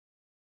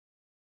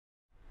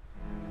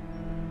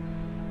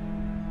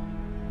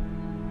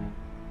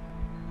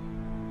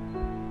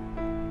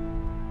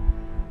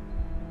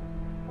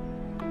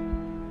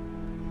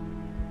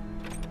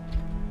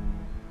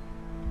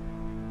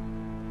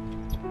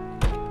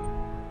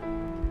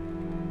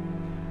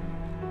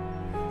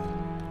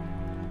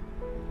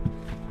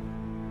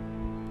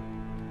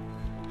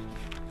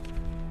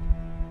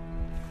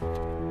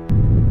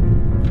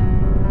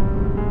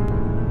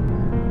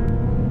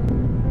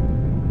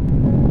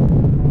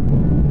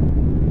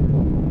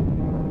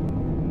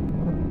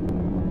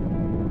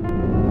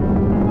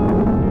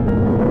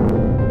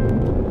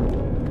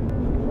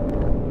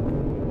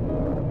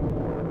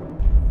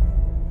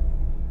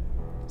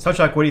So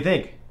Chuck, what do you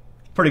think?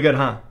 Pretty good,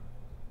 huh?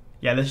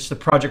 Yeah, this is just a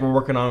project we're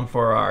working on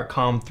for our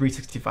COM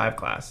 365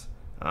 class.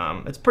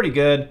 It's pretty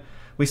good.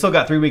 We still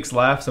got 3 weeks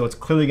left, so it's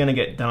clearly gonna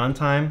get done on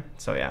time.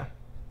 So yeah.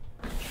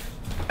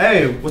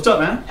 Hey, what's up,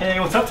 man? Hey,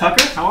 what's up,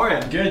 Tucker? How are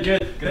you? Good, good.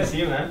 Good to see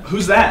you, man.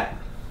 Who's that?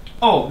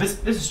 Oh,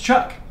 this is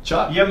Chuck.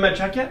 Chuck? You haven't met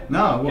Chuck yet?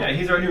 No. Yeah,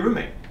 he's our new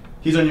roommate.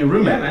 He's our new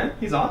roommate? Yeah, man.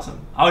 He's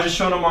awesome. I was just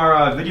showing him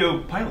our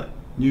video pilot.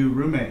 New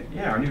roommate?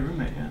 Yeah, our new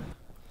roommate, yeah.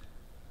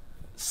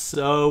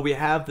 So we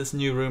have this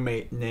new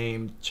roommate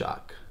named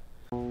Chuck.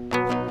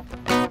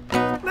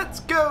 Let's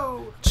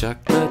go!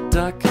 Chuck the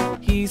duck,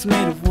 he's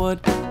made of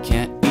wood.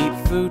 Can't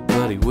eat food,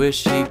 but he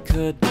wish he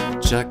could.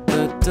 Chuck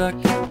the duck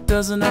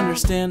doesn't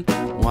understand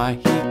why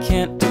he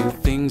can't do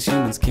things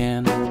humans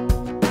can.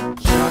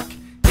 Chuck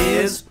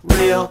is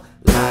real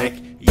like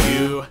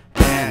you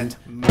and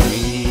me.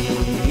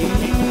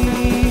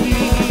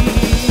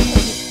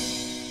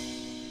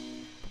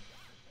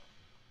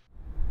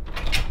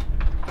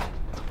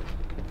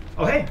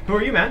 Oh, hey, who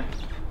are you, man?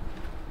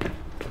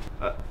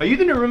 Are you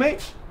the new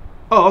roommate?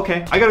 Oh,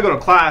 okay. I gotta go to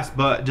class,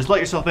 but just let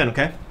yourself in,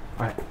 okay?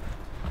 All right.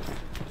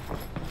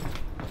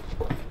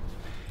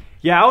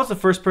 Yeah, I was the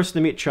first person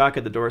to meet Chuck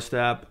at the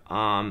doorstep.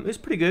 It was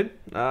pretty good.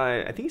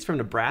 I think he's from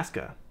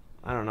Nebraska.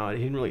 I don't know. He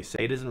didn't really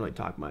say. He doesn't really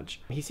talk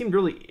much. He seemed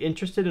really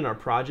interested in our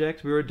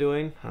project we were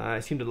doing. I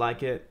seemed to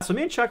like it. So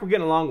me and Chuck were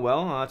getting along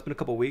well. It's been a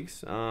couple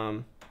weeks.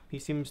 He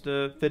seems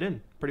to fit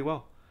in pretty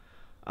well.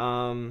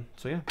 So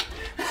yeah.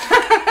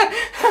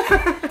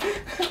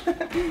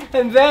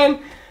 And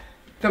then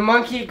the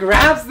monkey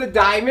grabs the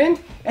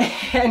diamond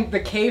and the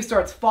cave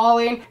starts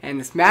falling and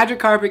this magic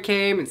carpet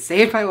came and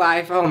saved my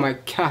life. Oh my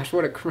gosh,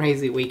 what a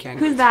crazy weekend.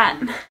 Who's that?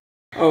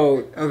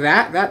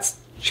 That's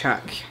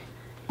Chuck.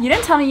 You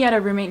didn't tell me you had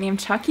a roommate named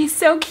Chuck. He's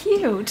so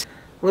cute.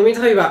 Let me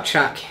tell you about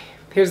Chuck.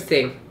 Here's the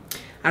thing.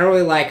 I don't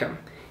really like him.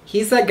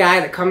 He's that guy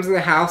that comes in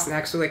the house and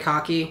acts really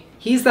cocky.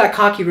 He's that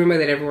cocky roommate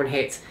that everyone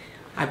hates.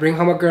 I bring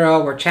home a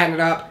girl, we're chatting it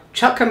up.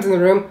 Chuck comes in the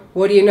room,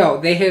 what do you know?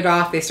 They hit it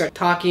off, they start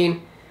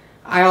talking.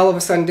 I all of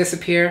a sudden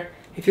disappear.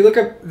 If you look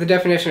up the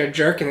definition of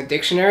jerk in the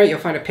dictionary, you'll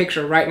find a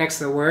picture right next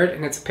to the word,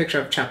 and it's a picture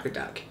of Chuck the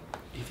duck.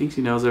 He thinks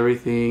he knows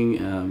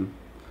everything.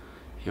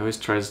 He always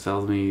tries to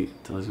tell me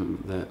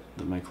that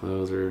my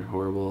clothes are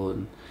horrible,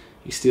 and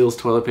he steals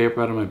toilet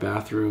paper out of my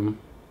bathroom.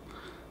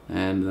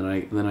 And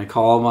then I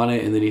call him on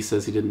it, and then he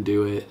says he didn't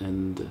do it.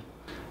 And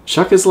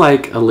Chuck is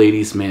like a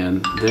ladies'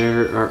 man.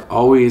 There are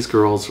always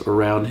girls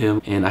around him,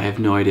 and I have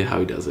no idea how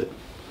he does it.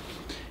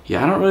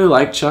 Yeah, I don't really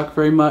like Chuck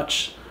very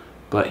much,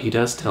 but he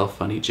does tell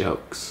funny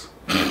jokes.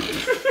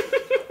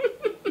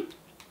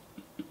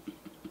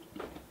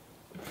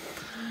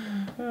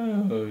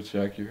 Oh,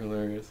 Chuck, you're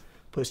hilarious.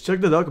 Pues Chuck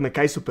the Dog me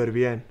cae súper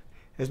bien.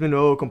 Es mi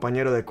nuevo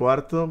compañero de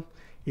cuarto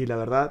y la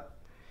verdad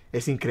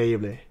es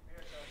increíble.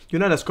 Y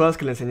una de las cosas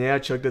que le enseñé a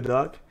Chuck the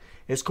Dog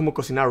es cómo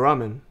cocinar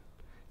ramen,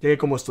 ya que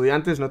como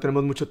estudiantes no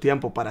tenemos mucho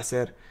tiempo para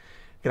hacer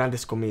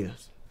grandes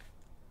comidas.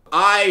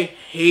 I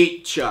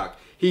hate Chuck.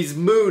 He's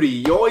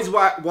moody. You always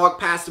walk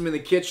past him in the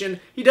kitchen.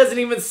 He doesn't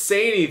even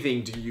say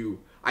anything to you.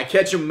 I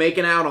catch him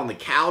making out on the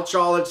couch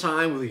all the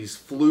time with these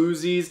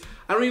floozies.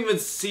 I don't even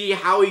see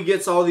how he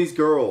gets all these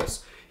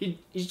girls.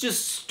 He's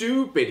just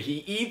stupid.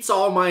 He eats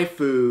all my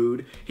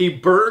food. He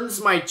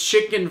burns my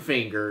chicken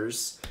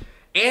fingers.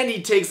 And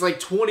he takes like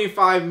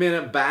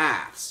 25-minute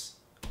baths.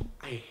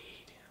 I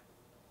hate him.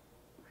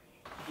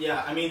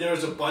 Yeah, I mean, there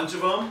was a bunch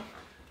of them.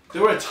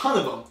 There were a ton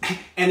of them.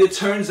 And it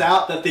turns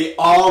out that they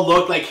all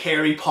look like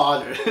Harry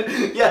Potter.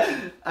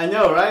 Yeah, I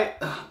know, right?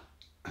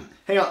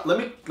 Hang on,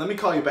 let me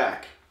call you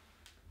back.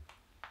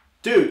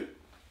 Dude,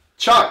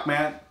 Chuck,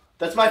 man.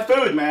 That's my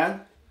food,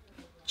 man.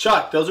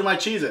 Chuck, those are my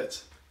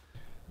Cheez-Its.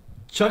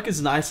 Chuck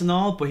is nice and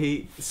all, but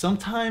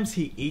sometimes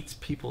he eats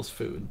people's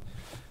food.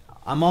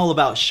 I'm all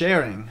about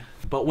sharing,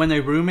 but when a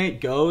roommate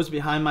goes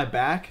behind my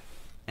back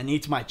and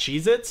eats my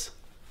Cheez-Its,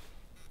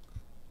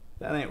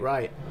 that ain't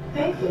right.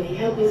 Thankfully,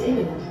 help is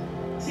imminent.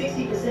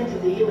 60%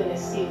 of the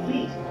UNSC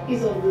fleet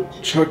is en route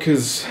to... Chuck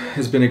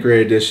has been a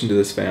great addition to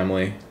this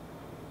family.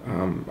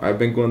 I've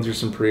been going through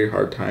some pretty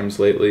hard times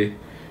lately,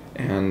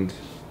 and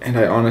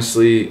I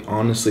honestly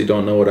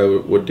don't know what I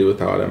would do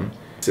without him.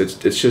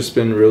 It's just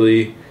been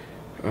really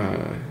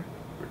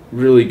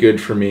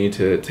good for me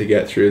to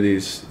get through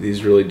this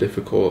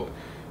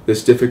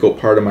difficult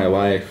part of my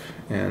life,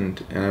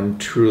 and I'm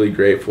truly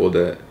grateful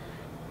that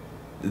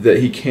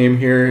he came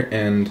here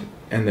and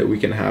that we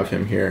can have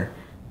him here.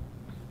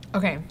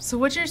 Okay, so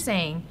what you're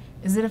saying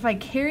is that if I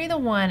carry the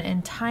 1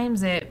 and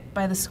times it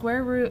by the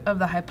square root of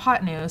the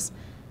hypotenuse,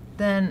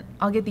 then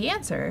I'll get the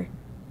answer.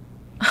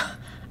 I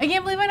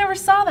can't believe I never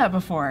saw that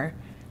before.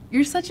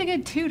 You're such a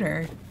good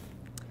tutor.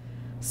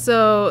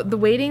 So the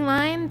waiting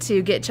line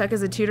to get Chuck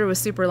as a tutor was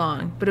super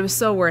long, but it was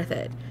so worth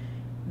it.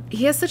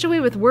 He has such a way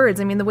with words.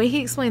 I mean, the way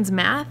he explains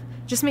math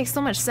just makes so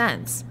much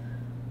sense.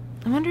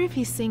 I wonder if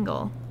he's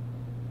single.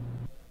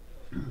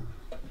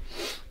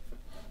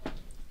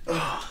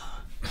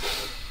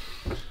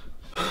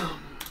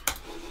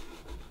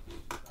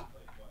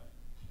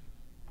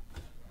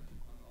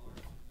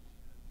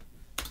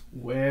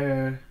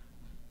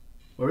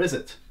 Where Where is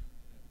it?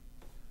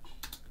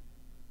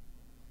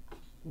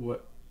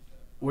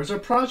 Where's our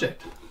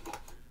project?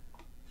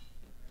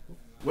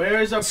 Where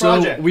is our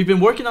project? So we've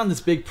been working on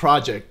this big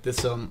project,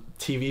 this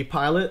TV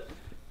pilot,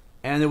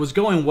 and it was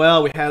going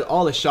well. We had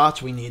all the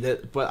shots we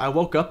needed, but I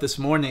woke up this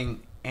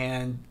morning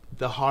and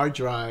the hard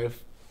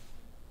drive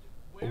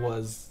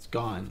was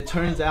gone. It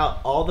turns out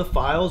all the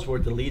files were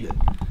deleted.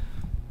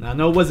 Now I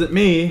know it wasn't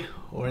me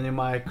or any of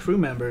my crew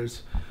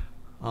members,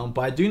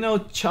 but I do know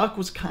Chuck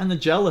was kind of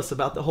jealous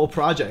about the whole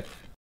project.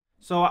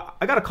 So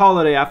I got a call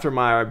today after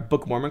my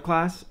Book of Mormon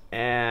class,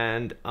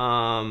 and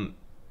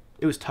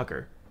it was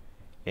Tucker.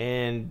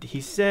 And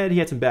he said he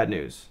had some bad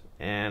news.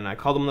 And I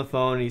called him on the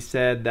phone, and he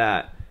said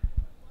that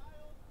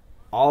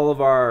all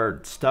of our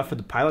stuff for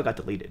the pilot got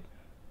deleted.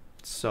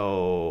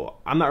 So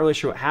I'm not really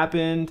sure what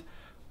happened.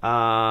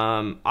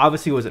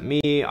 Obviously it wasn't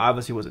me.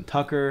 Obviously it wasn't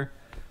Tucker.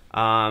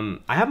 I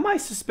have my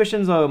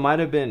suspicions though it might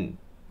have been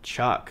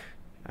Chuck.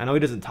 I know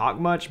he doesn't talk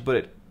much, but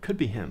it could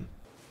be him.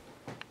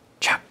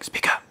 Chuck,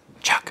 speak up.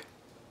 Chuck.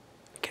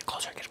 Get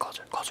closer,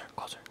 closer.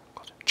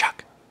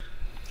 Chuck.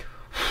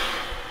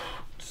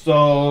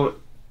 So,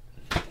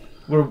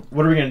 what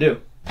are we gonna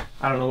do?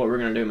 I don't know what we're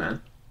gonna do,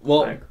 man.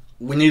 Well,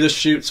 we need to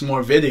shoot some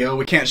more video.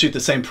 We can't shoot the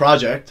same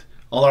project.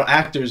 All our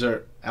actors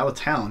are out of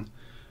town.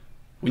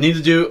 We need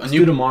to do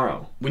do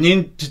tomorrow. We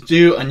need to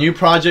do a new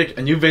project,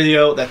 a new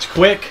video that's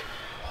quick.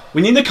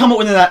 We need to come up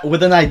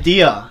with an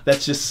idea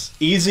that's just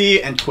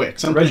easy and quick.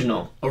 Something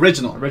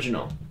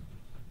original.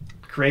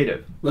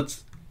 Creative.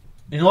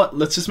 You know what?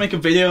 Let's just make a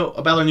video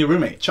about our new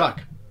roommate,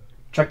 Chuck.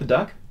 Chuck the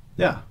Duck?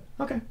 Yeah.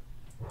 Okay.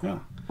 Yeah.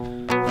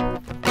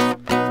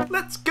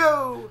 Let's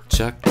go!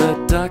 Chuck the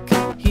duck,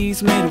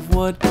 he's made of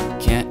wood.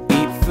 Can't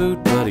eat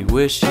food, but he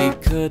wish he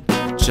could.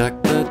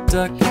 Chuck the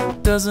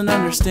duck doesn't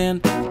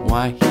understand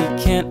why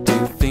he can't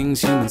do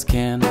things humans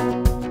can.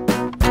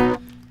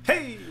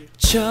 Hey!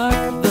 Chuck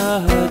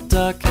the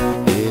duck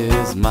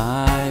is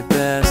my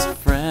best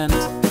friend,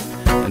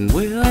 and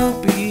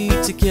we'll be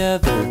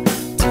together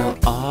till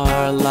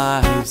our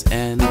lives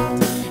end.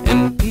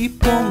 And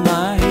people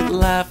might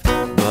laugh,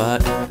 but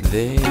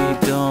they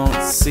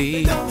don't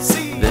see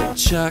that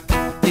Chuck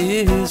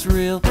is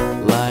real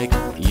like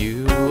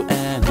you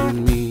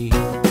and me.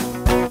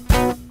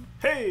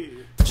 Hey!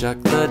 Chuck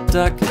the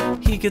duck,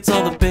 he gets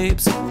all the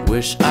babes.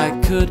 Wish I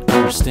could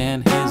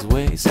understand his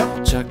ways.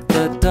 Chuck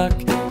the duck,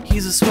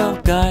 he's a swell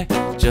guy.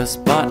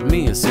 Just bought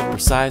me a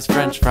supersized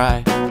French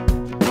fry.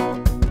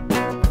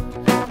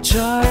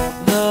 Chuck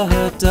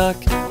the duck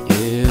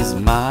is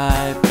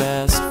my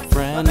best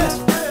friend.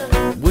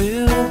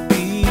 We'll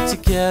be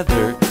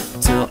together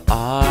till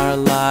our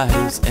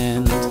lives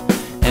end.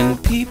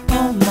 And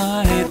people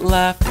might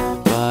laugh,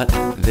 but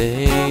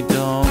they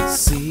don't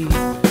see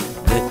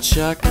that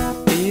Chuck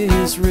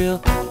is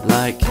real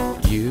like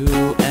you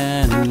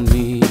and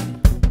me.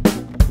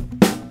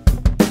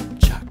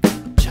 Chuck the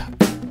duck.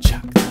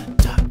 Chuck the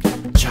duck.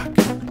 Chuck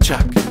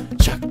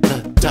the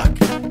duck.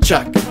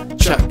 Chuck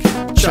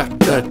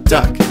the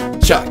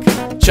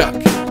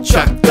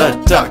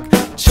duck.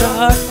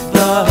 Chuck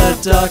the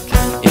duck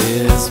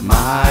is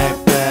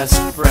my best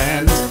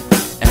friend,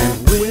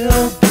 and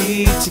we'll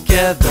be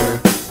together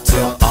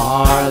till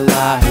our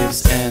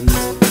lives end.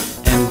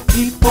 And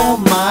people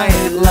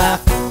might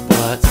laugh,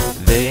 but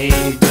they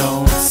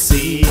don't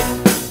see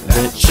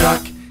that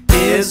Chuck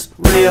is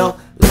real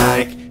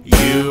like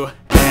you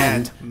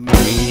and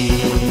me.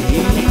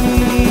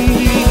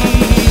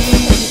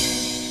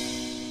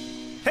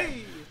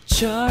 Hey!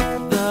 Chuck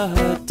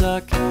the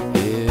duck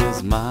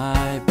is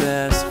my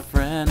best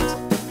friend,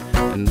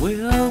 and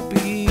we'll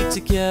be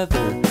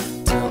together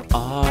till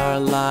our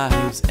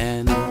lives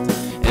end.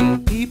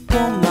 And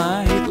people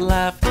might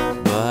laugh,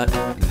 but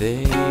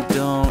they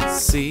don't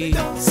see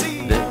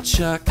that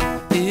Chuck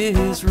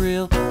is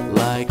real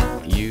like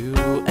you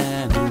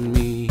and